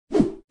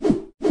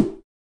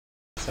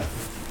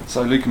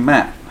So Luke and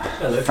Matt,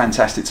 hello.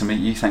 Fantastic to meet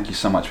you. Thank you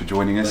so much for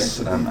joining us.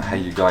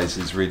 HeyUGuys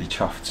is really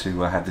chuffed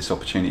to have this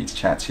opportunity to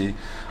chat to you.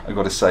 I've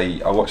got to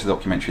say, I watched the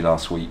documentary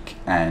last week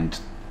and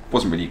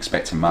wasn't really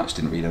expecting much,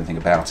 didn't read anything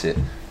about it.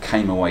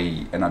 Came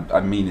away, and I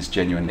mean this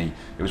genuinely,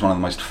 it was one of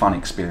the most fun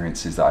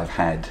experiences that I've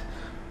had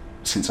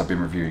since I've been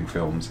reviewing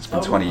films. It's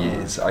been 20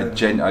 years. I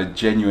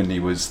genuinely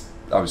was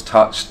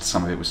touched.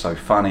 Some of it was so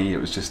funny. It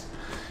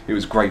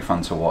was great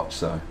fun to watch,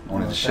 so I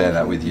wanted to share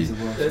that with you.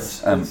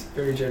 That's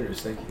very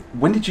generous, thank you.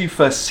 When did you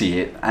first see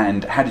it,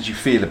 and how did you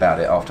feel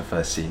about it after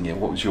first seeing it?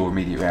 What was your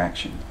immediate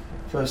reaction?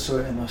 First saw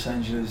it in Los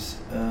Angeles,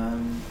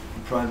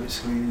 private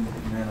screening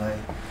in LA,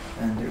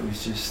 and it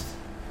was just,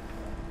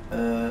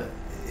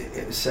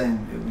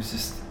 it was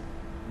just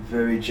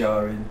very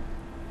jarring,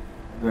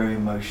 very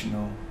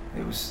emotional.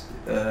 It was,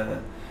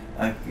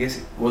 I guess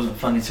it wasn't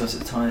funny to us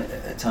at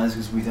times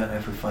because we don't know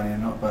if we're funny or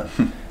not, but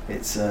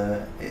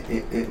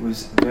it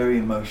was very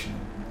emotional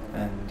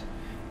and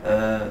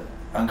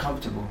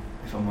uncomfortable,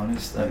 if I'm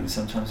honest. Like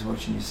sometimes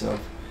watching yourself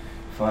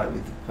fight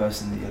with the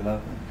person that you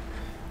love, and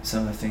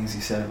some of the things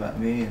he said about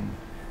me,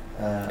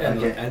 but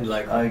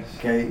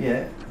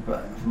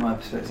from my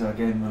perspective I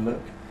gave him a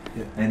look,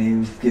 and he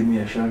was giving me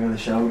a shrug of the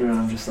shoulder, and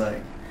I'm just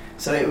like,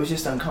 so it was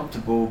just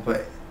uncomfortable,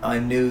 but I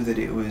knew that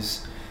it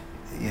was,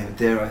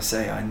 dare I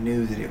say, I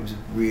knew that it was a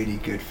really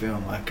good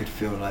film. I could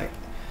feel like,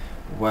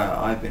 wow,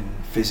 I've been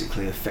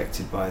physically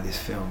affected by this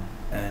film,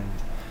 and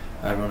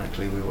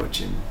ironically we're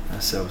watching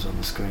ourselves on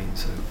the screen,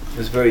 so it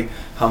was very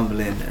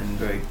humbling and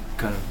very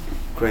kind of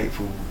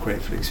grateful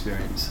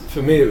experience.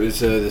 For me it was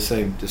the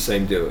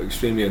same deal,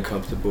 extremely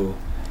uncomfortable,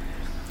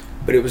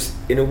 but it was,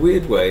 in a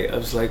weird way, I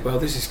was like, well,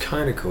 this is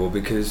kind of cool,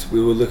 because we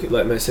were looking,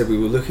 like Matt said, we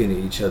were looking at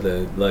each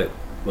other like,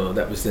 well,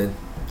 that was then,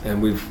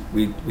 and we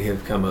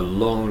have come a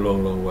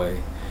long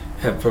way,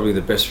 have probably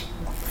the best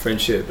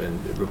friendship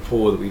and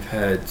rapport that we've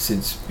had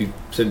since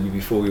certainly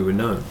before we were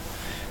known.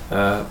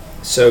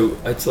 So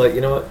it's like,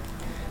 you know what,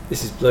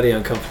 this is bloody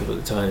uncomfortable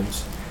at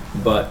times,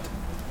 but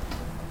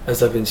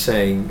as I've been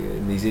saying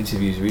in these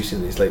interviews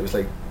recently, it was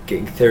like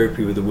getting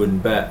therapy with a wooden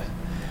bat,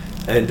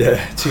 and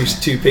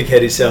two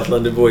pig-headed South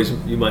London boys,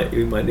 we might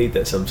need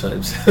that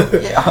sometimes.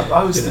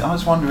 I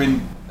was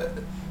wondering,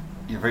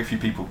 very few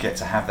people get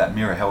to have that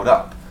mirror held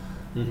up.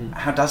 Mm-hmm.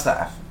 How does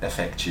that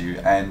affect you,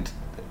 and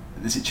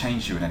does it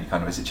change you in any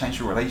kind of? Has it changed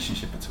your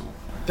relationship at all?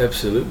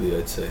 Absolutely,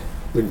 I'd say.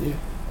 Wouldn't you?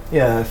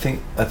 Yeah, I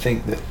think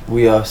that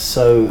we are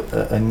so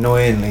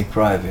annoyingly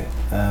private.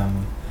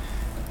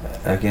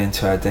 Again,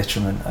 to our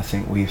detriment. I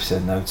think we've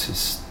said no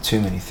to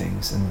too many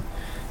things, and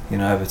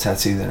I have a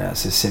tattoo that now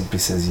simply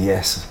says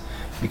yes,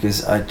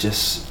 because I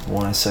just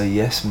want to say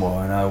yes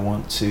more, and I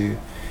want to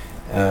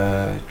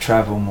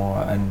travel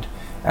more, and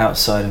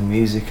outside of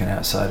music and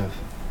outside of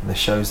the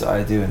shows that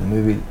I do and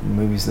the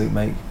movies Luke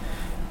make,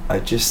 I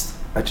just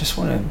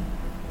want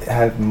to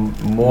have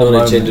more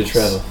non-agenda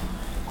travel.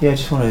 Yeah, I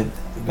just want to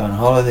go on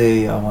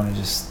holiday. I want to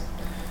just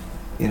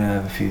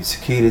have a few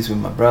tequilas with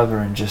my brother,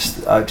 and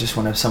I just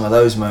want to have some of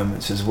those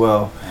moments as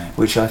well,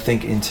 which I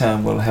think in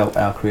turn will help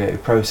our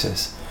creative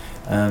process.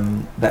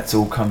 That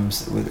all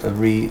comes with a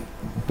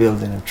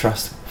rebuilding of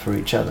trust for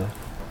each other.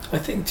 I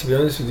think, to be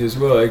honest with you as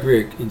well, I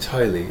agree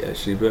entirely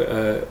actually,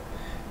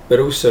 but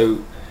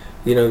also,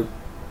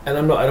 and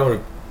I don't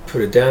want to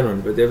put it down on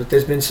it, but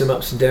there's been some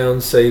ups and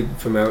downs, say,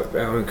 from our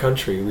own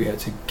country. We had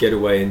to get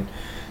away, and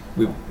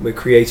we're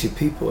creative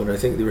people, and I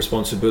think the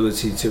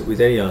responsibility with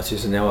any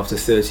artist, and now after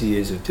 30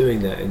 years of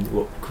doing that and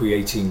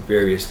creating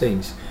various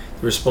things,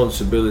 the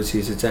responsibility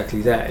is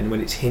exactly that. And when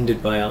it's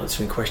hindered by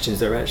answering questions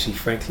that are actually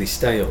frankly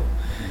stale,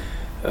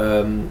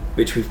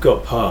 which we've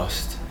got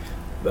past,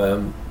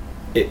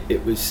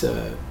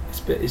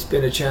 it's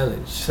been a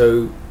challenge.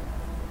 So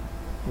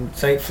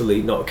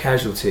thankfully not a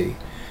casualty,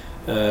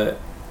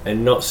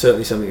 and not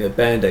certainly something a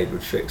Band-Aid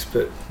would fix,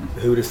 but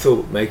who would have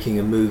thought making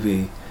a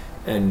movie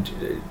and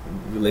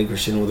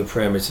relinquishing all the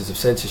parameters of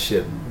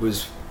censorship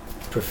was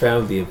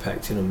profoundly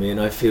impacting on me. And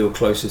I feel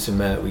closer to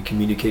Matt. We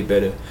communicate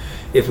better.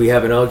 If we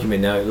have an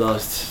argument now, it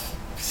lasts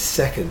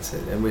seconds,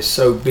 and we're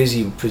so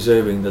busy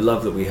preserving the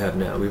love that we have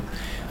now.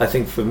 I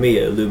think for me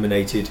it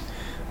illuminated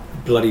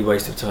bloody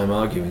waste of time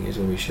arguing is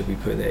when we should be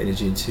putting that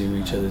energy into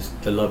each other's,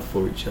 the love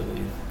for each other.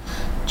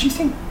 Do you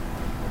think,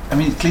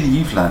 clearly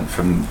you've learned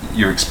from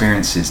your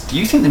experiences, do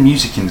you think the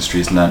music industry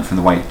has learned from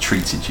the way it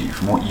treated you,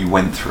 from what you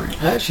went through?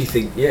 I actually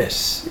think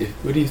yes.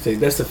 What do you think?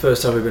 That's the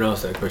first time I've been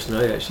asked that question.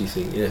 I actually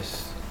think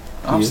yes.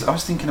 I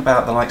was thinking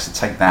about the likes of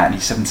Take That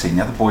and E17,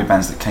 the other boy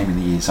bands that came in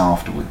the years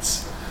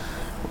afterwards.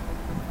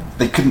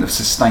 They couldn't have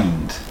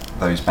sustained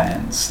those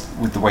bands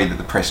with the way that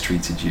the press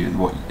treated you and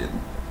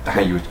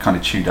how you were kind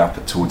of chewed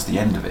up towards the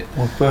end of it.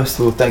 Well, first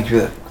of all, thank you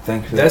for that.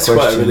 That's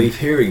quite a relief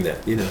hearing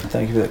that.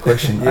 Thank you for that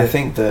question. Yeah. I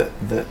think that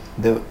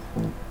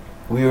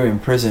we were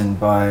imprisoned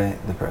by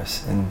the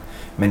press in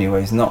many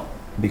ways.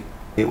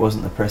 It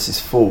wasn't the press's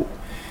fault.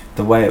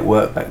 The way it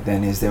worked back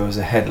then is there was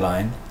a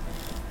headline,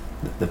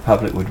 the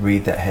public would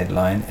read that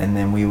headline, and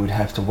then we would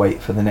have to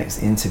wait for the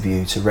next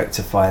interview to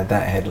rectify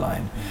that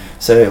headline.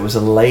 So it was a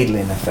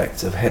ladling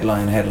effect of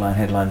headline,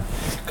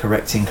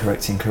 correcting.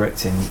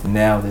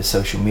 Now there's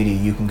social media,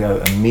 you can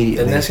go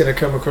immediately, and that's going to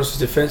come across as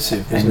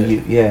defensive, isn't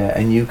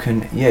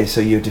it? So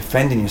you're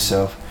defending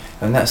yourself,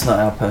 and that's not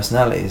our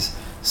personalities.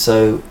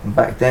 So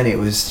back then it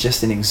was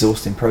just an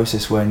exhausting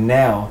process, where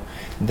now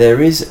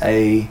there is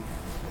a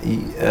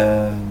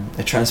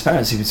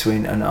transparency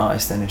between an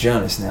artist and a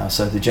journalist now.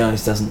 So the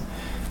journalist doesn't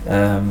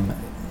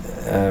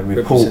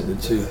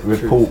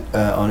report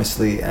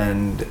honestly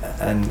and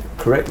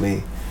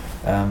correctly,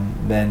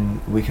 then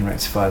we can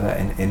rectify that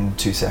in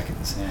 2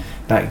 seconds. Yeah.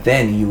 Back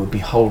then you were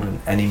beholden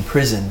and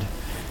imprisoned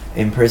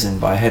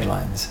by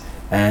headlines,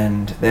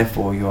 and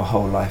therefore your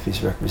whole life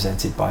is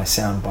represented by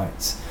sound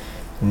bites.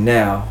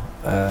 Now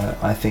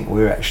I think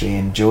we're actually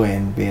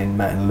enjoying being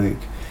Matt and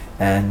Luke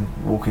and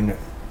walking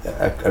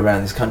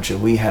around this country.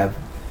 We have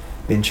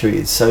been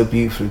treated so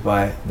beautifully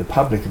by the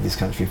public of this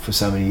country for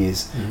so many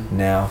years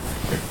now.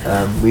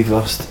 We've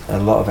lost a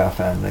lot of our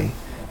family,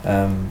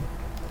 and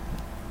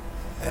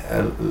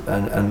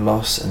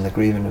loss and the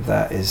grieving of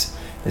that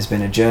has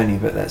been a journey,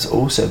 but that's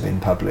also been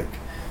public.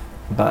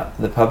 But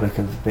the public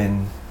have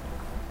been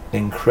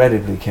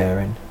incredibly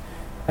caring,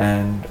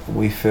 and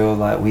we feel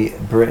like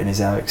Britain is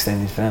our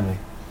extended family.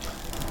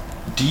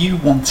 Do you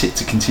want it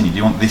to continue? Do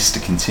you want this to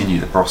continue,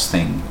 the Bros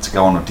thing to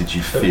go on, or did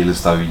you feel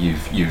as though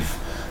you've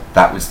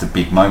that was the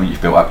big moment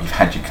you've built up, you've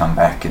had your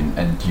comeback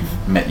and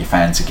you've met your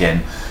fans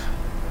again?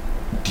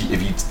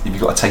 Have you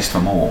got a taste for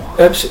more?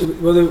 Absolutely.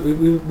 Well,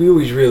 we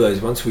always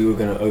realised once we were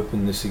going to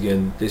open this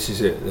again, this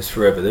is it, that's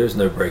forever. There is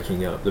no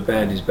breaking up. The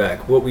band is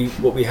back. What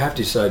we have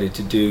decided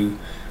to do,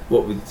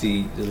 what with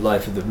the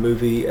life of the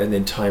movie and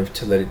then time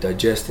to let it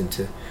digest and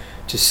to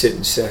sit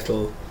and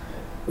settle,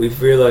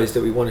 we've realised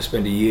that we want to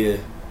spend a year,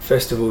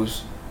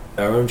 festivals,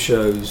 our own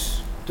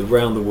shows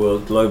around the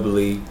world,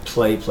 globally,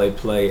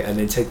 play, and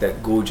then take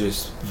that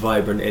gorgeous,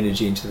 vibrant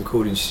energy into the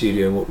recording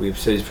studio, and what we've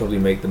said is probably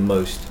make the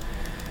most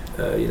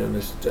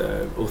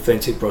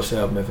authentic Bros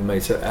album ever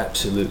made. So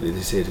absolutely,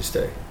 this is here to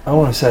stay. I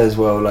want to say as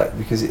well,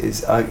 because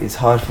it's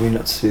hard for me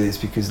not to do this,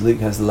 because Luke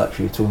has the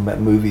luxury of talking about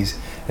movies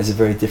as a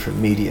very different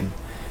medium.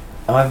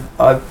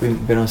 I've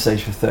been on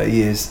stage for 30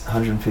 years,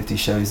 150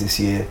 shows this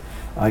year.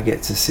 I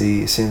get to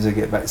see, as soon as I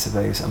get back to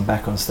Vegas, I'm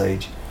back on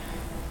stage.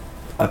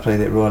 I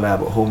played at Royal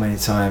Albert Hall many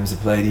times, the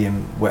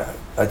Palladium.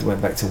 I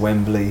went back to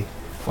Wembley,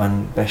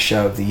 won Best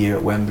Show of the Year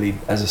at Wembley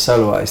as a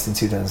solo artist in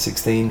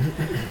 2016.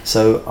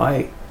 So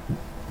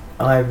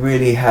I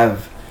really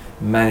have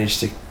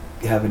managed to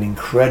have an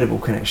incredible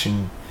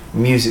connection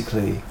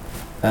musically.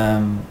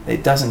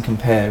 It doesn't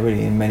compare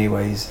really in many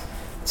ways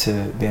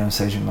to being on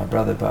stage with my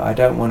brother, but I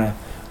don't want to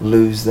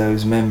lose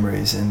those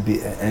memories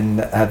and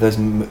have those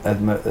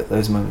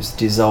moments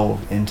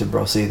dissolve into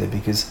Bros either,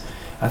 because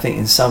I think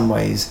in some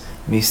ways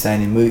me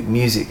staying in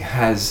music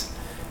has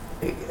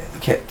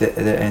kept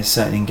a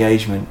certain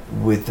engagement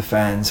with the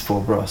fans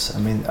for Bros. I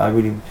mean, I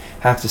really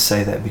have to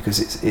say that, because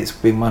it's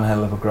been one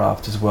hell of a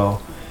graft as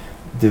well,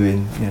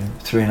 doing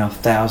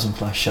 3,500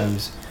 plus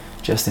shows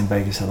just in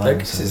Vegas alone.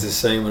 Vegas is the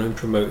same when I'm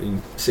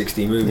promoting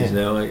 60 movies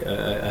now. I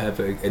have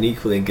an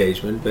equal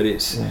engagement, but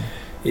it's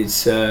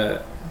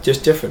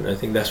just different. I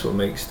think that's what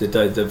makes the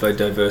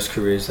diverse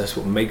careers. That's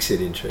what makes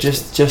it interesting.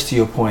 Just to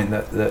your point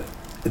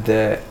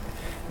that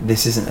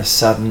this isn't a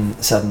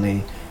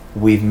suddenly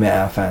we've met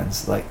our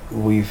fans. Like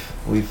we've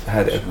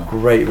had a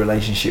great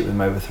relationship with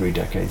them over 3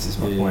 decades. Is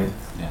my point.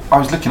 Yeah. I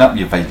was looking up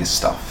your Vegas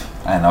stuff,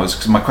 and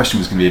my question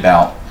was going to be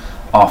about,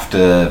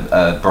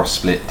 after Bros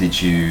split,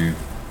 did you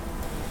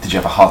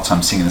have a hard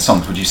time singing the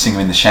songs? Would you sing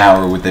them in the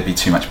shower, or would there be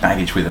too much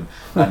baggage with them?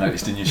 I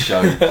noticed in your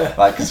show,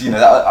 because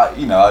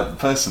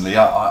personally,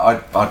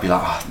 I'd be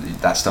like,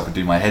 that stuff would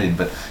do my head in.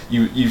 But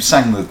you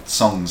sang the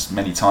songs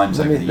many times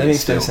over the years. Let me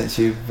explain something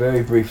to you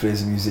very briefly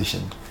as a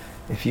musician.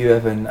 If you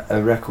have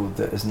a record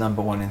that is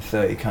 #1 in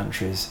 30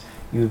 countries,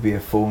 you would be a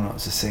fool not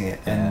to sing it.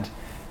 Yeah. And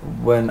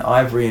when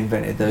I've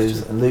reinvented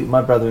those, Luke,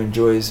 my brother,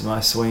 enjoys my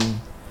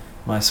swing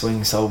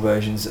soul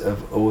versions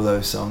of all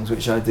those songs,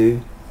 which I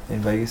do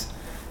in Vegas.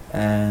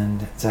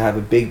 And to have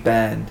a big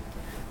band,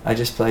 I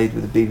just played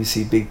with the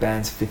BBC big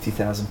bands,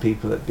 50,000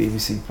 people at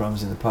BBC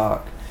Proms in the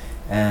Park,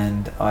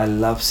 and I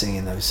love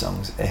singing those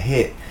songs. A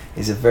hit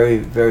is a very,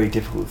 very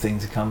difficult thing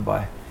to come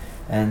by,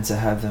 and to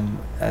have them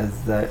as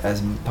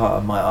part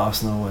of my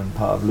arsenal and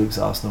part of Luke's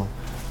arsenal,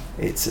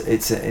 it's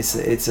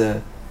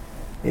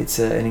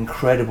an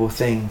incredible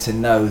thing to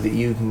know that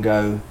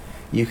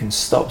you can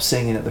stop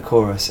singing at the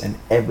chorus, and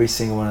every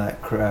single one of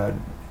that crowd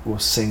will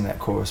sing that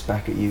chorus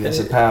back at you. It's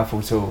a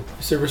powerful tool.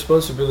 It's a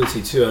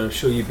responsibility too, and I'm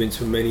sure you've been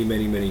to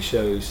many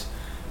shows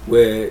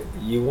where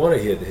you want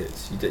to hear the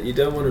hits. You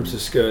don't want them to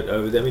skirt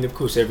over them. I mean, of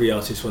course, every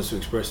artist wants to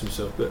express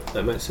himself, but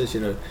like Matt says,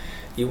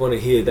 you want to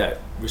hear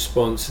that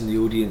response in the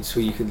audience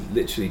where you can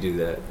literally do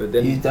that. But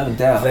then you don't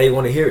doubt they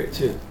want to hear it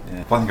too.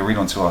 Yeah. One thing I really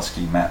want to ask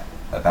you, Matt,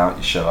 about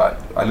your show,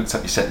 I looked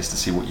up your set list to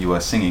see what you were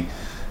singing,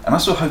 and I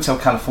saw Hotel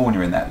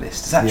California in that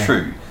list. Is that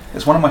true?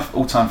 It's one of my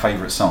all-time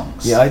favourite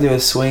songs. Yeah, I do a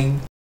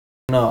swing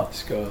Not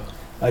Ska.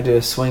 I do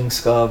a swing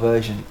ska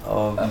version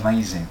of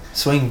Amazing.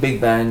 swing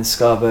big band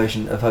ska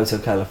version of Hotel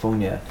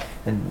California,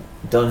 and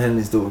Don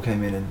Henley's daughter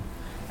came in and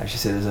actually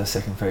said it was her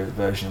second favourite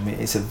version. I mean,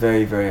 it's a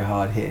very, very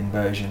hard hitting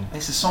version.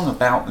 It's a song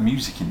about the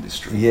music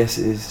industry. Yes,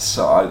 it is.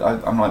 So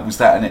I'm like, was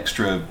that an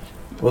extra?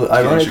 Well,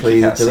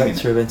 ironically, the kick out singing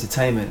director of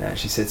entertainment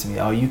actually said to me,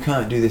 "Oh, you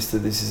can't do this.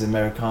 This is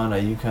Americana.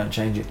 You can't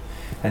change it."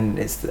 And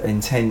it's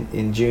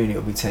in June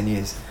it'll be 10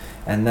 years,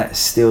 and that's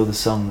still the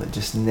song that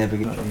just never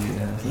gets.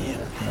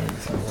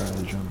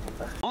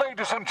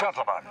 Ladies and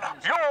gentlemen,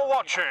 you're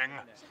watching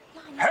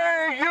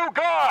Hey You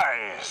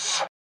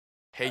Guys!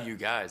 Hey You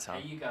Guys, huh?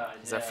 Hey, you guys.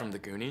 Is that from the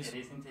Goonies? It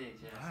is indeed,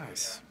 yes.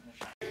 Nice.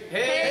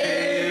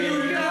 Hey,